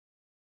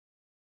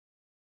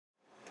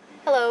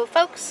Hello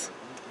folks,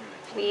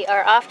 we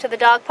are off to the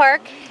dog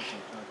park.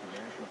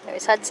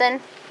 There's Hudson,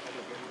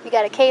 we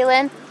got a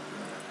Kaylin, and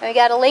we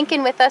got a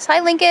Lincoln with us. Hi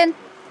Lincoln!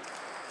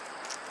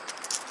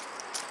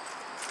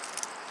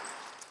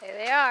 There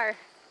they are.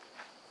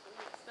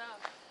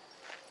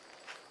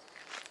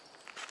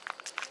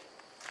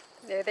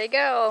 There they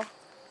go.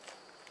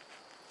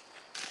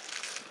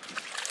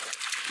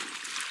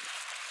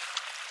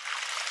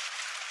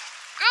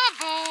 Good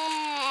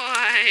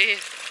boy!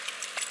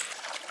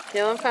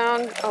 Dylan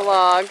found a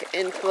log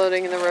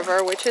floating in the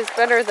river, which is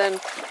better than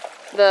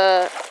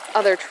the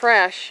other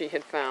trash she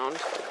had found,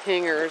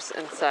 hangers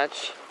and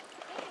such.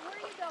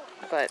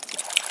 But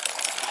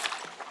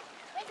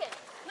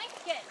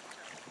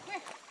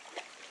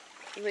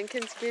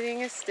Lincoln's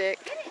getting a stick.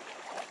 He's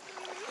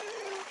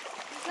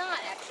not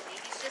actually,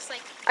 he's just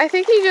like... I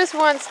think he just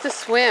wants to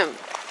swim.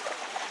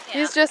 Yeah.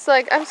 He's just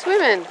like, I'm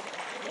swimming.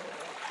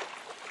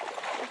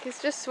 He's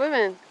just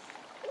swimming.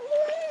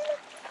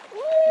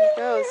 There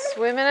he goes,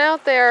 swimming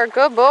out there.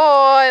 Good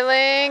boy,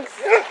 Lynx.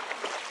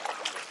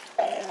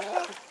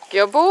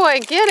 Good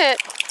boy, get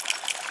it.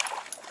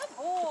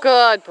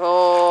 Good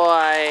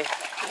boy.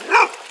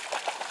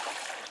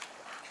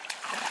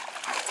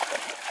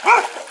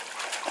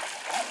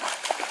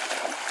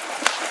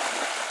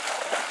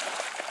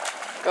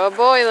 Good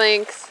boy,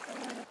 Lynx.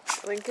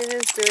 Lincoln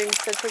is doing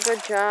such a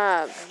good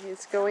job.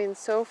 He's going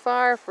so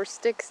far for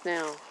sticks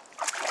now.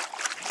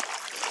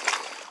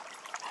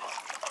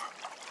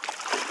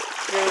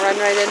 You're gonna run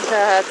right into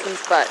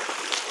Hudson's butt.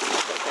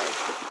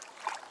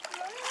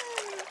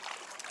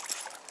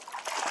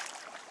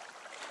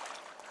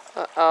 Okay.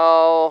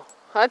 Uh-oh.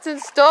 Hudson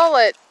stole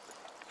it.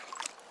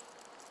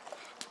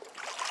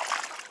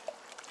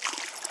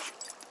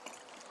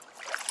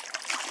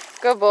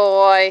 Good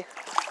boy.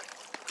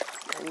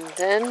 And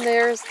then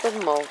there's the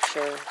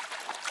mulcher.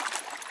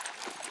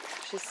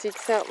 She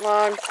seeks out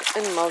logs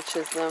and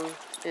mulches them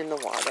in the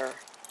water.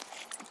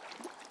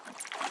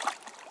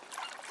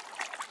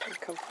 A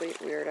complete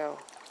weirdo.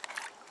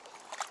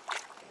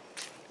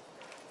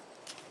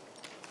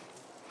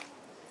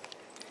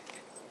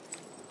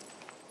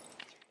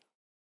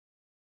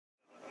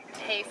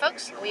 Hey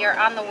folks, we are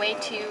on the way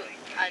to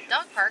a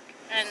dog park,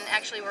 and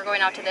actually we're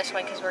going out to this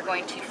one because we're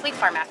going to Fleet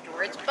Farm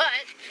afterwards,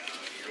 but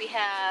we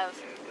have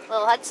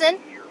little Hudson,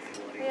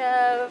 we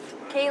have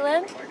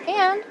Kaylin,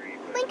 and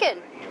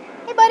Lincoln.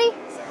 Hey buddy!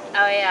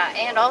 Oh yeah,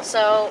 and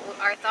also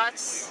our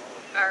thoughts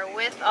are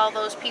with all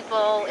those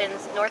people in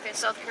North and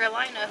South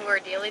Carolina who are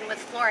dealing with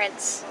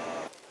Florence.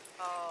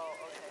 Oh,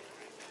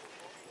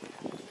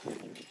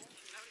 okay.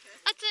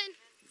 Hudson!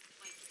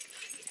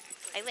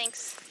 Hi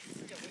Lynx.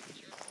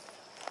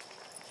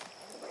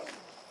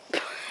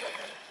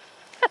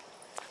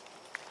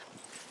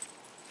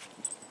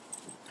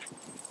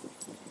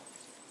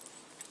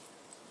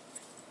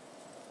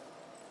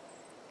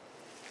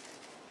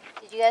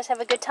 Did you guys have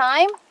a good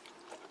time?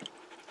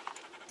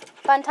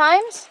 Fun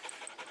times?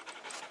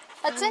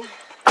 Hudson?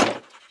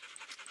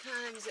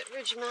 Times at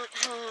Ridgemont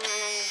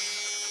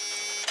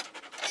High.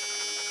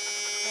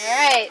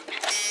 Alright.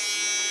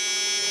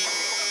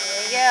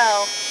 There we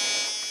go.